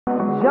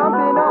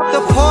Jumping off the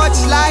porch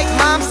like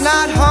mom's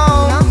not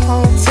home.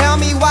 Tell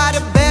me why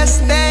the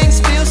best things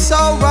feel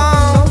so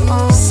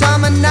wrong.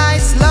 Summer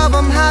nights, love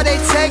them how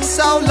they take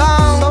so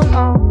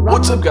long.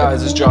 What's up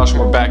guys, it's Josh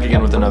and we're back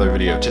again with another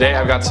video. Today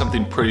I've got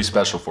something pretty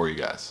special for you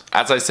guys.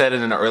 As I said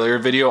in an earlier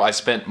video, I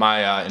spent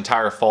my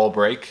entire fall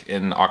break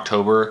in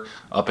October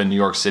up in New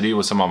York City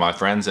with some of my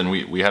friends, and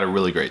we had a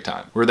really great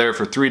time. We were there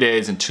for 3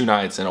 days and 2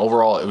 nights, and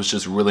overall it was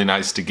just really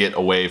nice to get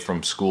away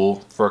from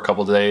school for a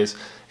couple of days,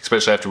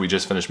 especially after we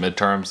just finished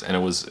midterms, and it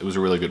was a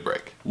really good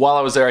break. While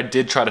I was there, I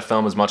did try to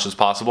film as much as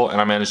possible,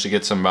 and I managed to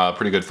get some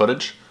pretty good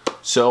footage.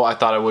 So I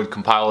thought I would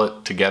compile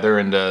it together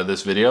into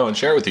this video and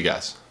share it with you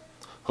guys.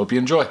 Hope you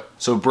enjoy.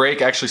 So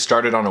break actually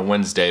started on a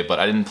Wednesday, but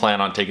I didn't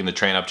plan on taking the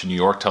train up to New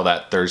York till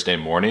that Thursday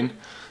morning.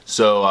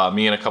 So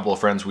me and a couple of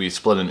friends, we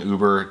split an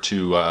Uber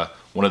to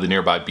one of the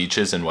nearby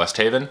beaches in West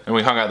Haven, and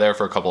we hung out there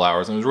for a couple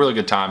hours, and it was a really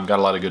good time. Got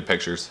a lot of good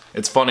pictures.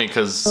 It's funny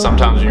because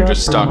sometimes when you're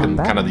just stuck in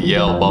kind of the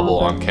Yale bubble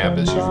on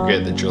campus, you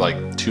forget that you're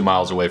like 2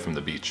 miles away from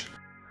the beach.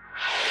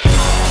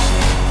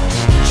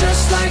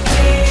 Just like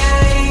the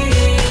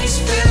 80s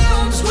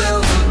films,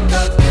 we'll hook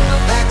up in the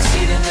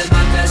backseat and let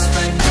my best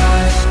friend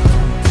drive.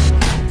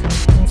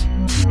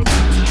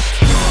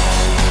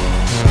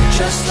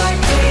 Just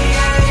like the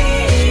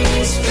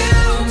 80s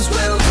films,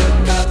 we'll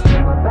hook up in the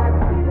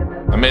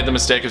backseat. I made the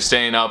mistake of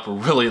staying up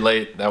really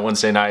late that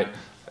Wednesday night,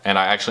 and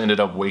I actually ended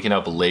up waking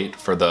up late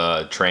for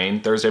the train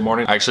Thursday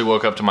morning. I actually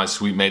woke up to my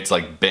suite mates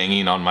like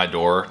banging on my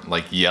door,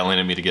 like yelling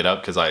at me to get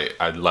up because I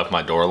left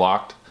my door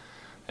locked.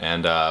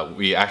 And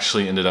we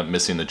actually ended up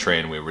missing the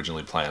train we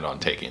originally planned on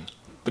taking.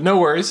 But no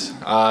worries,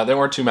 they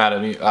weren't too mad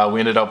at me. We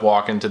ended up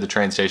walking to the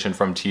train station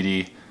from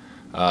TD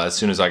as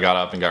soon as I got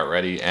up and got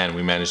ready, and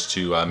we managed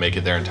to make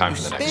it there in time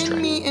for the next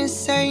train. Me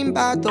insane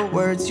by the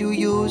words you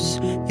use,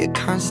 your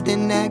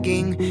constant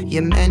nagging,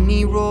 your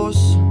many rules.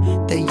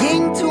 The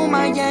yin to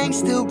my yang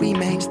still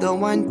remains the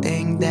one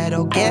thing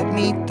that'll get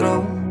me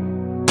through.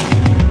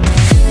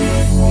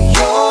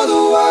 You're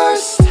the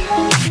worst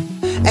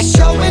at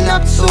showing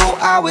up 2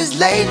 hours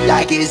late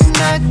like it's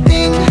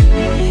nothing,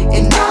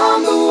 and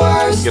I'm the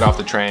worst. Get off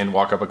the train,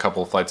 walk up a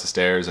couple of flights of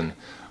stairs, and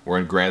we're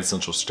in Grand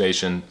Central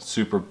Station.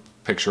 Super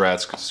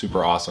picturesque,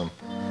 super awesome.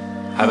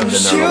 Haven't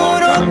been there in a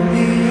long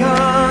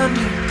time.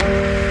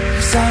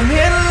 'Cause I'm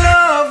in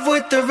love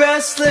with the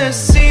restless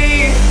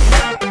sea.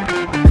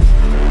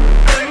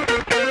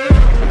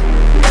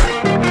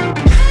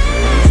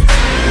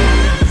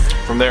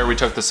 From there we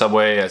took the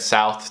subway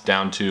south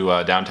down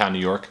to downtown New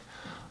York.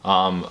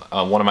 One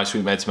of my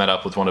suite mates met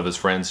up with one of his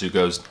friends who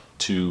goes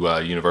to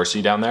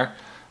university down there,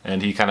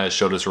 and he kind of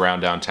showed us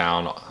around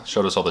downtown,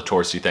 showed us all the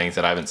touristy things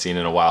that I haven't seen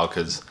in a while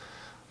because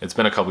it's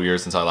been a couple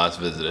years since I last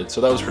visited, so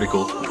that was pretty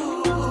cool.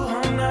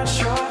 I'm not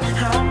sure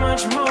how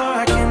much more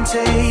I can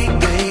take,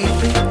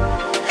 baby.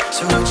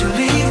 So would you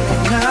leave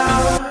me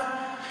now?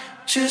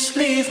 Just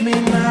leave me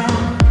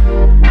now.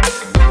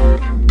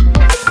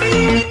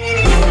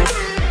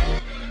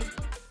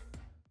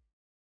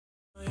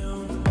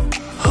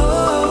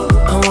 Oh,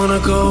 I wanna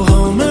go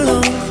home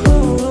alone.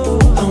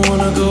 I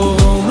wanna go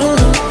home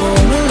alone,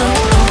 home alone.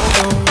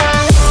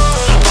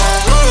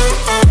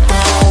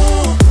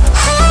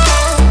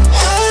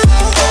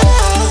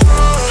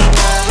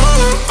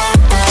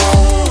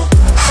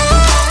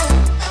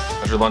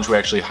 After lunch we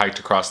actually hiked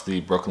across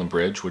the Brooklyn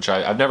Bridge, which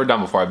I've never done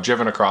before. I've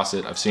driven across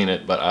it, I've seen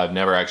it, but I've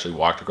never actually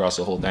walked across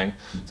the whole thing.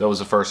 So that was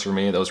the first for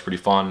me, that was pretty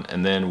fun.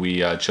 And then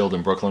we chilled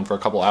in Brooklyn for a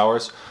couple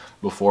hours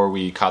before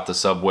we caught the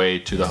subway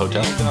to the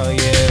hotel. Oh,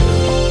 yeah.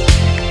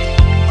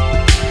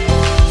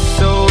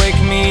 So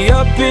wake me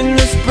up in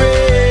the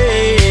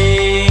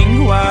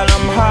spring while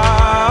I'm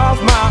high off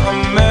my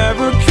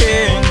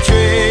American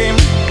dream.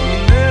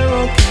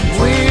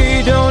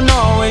 We don't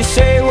always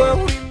say what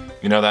we...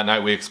 You know, that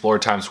night we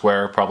explored Times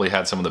Square, probably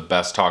had some of the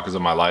best tacos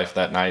of my life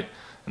that night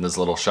in this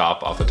little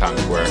shop off of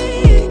Times Square.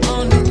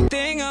 Only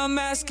thing I'm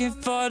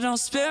asking for, don't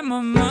spend my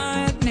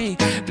money.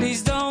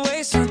 Please don't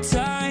waste your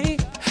time.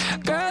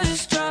 Girl,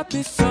 just drop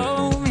it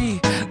for me.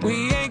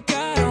 We ain't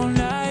got all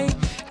night.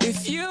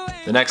 If you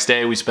ain't... The next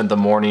day we spent the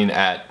morning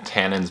at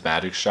Tannen's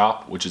Magic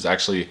Shop, which is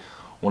actually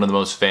one of the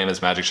most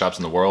famous magic shops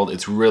in the world.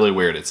 It's really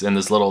weird. It's in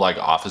this little like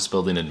office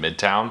building in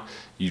Midtown.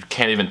 You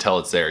can't even tell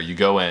it's there. You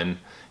go in,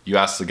 you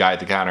ask the guy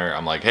at the counter,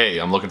 I'm like, hey,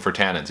 I'm looking for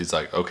Tannen's. He's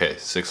like, okay,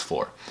 6th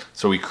floor.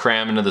 So we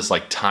cram into this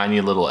like tiny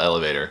little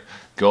elevator,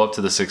 go up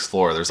to the 6th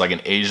floor. There's like an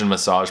Asian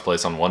massage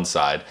place on one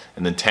side,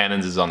 and then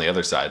Tannen's is on the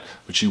other side.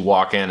 But you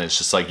walk in, and it's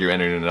just like you're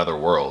entering another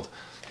world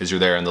because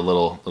you're there in the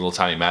little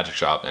tiny magic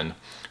shop. And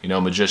you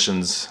know,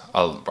 magicians,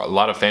 a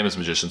lot of famous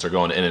magicians are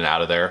going in and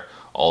out of there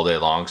all day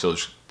long. So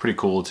it's pretty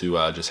cool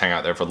to just hang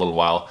out there for a little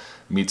while,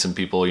 meet some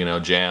people, you know,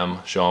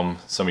 jam, show them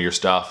some of your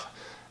stuff,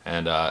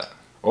 and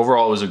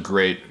overall, it was a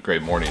great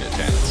morning at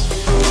Tannen's.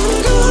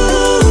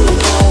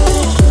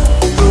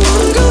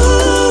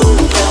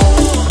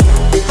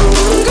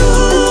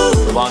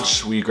 For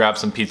lunch, we grabbed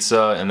some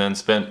pizza and then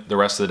spent the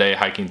rest of the day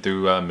hiking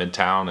through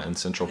Midtown and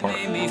Central Park.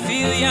 Made me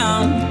feel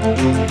young.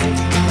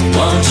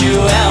 Won't you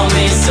help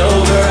me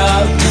sober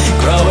up?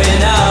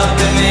 Growing up,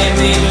 it made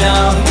me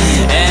numb.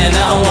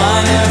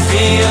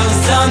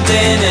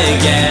 something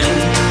again.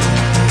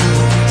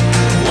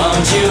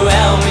 Won't you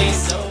help me?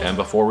 And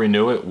before we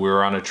knew it, we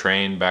were on a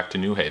train back to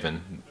New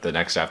Haven the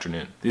next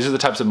afternoon. These are the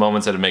types of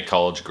moments that have made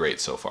college great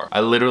so far.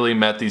 I literally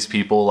met these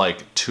people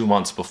like 2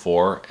 months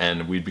before,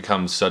 and we'd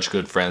become such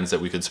good friends that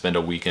we could spend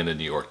a weekend in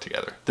New York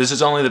together. This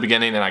is only the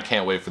beginning, and I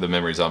can't wait for the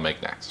memories I'll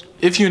make next.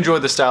 If you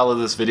enjoyed the style of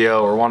this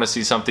video or want to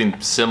see something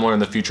similar in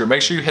the future,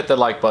 make sure you hit that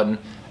like button.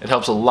 It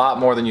helps a lot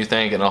more than you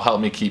think, and it'll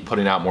help me keep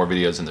putting out more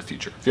videos in the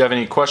future. If you have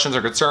any questions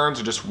or concerns,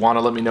 or just want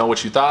to let me know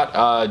what you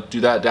thought, do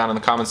that down in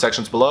the comment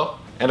sections below.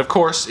 And of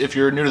course, if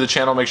you're new to the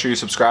channel, make sure you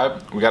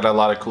subscribe. We got a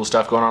lot of cool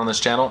stuff going on this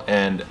channel,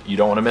 and you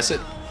don't want to miss it.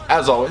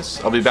 As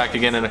always, I'll be back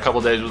again in a couple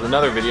days with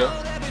another video.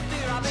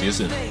 See you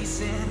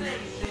soon.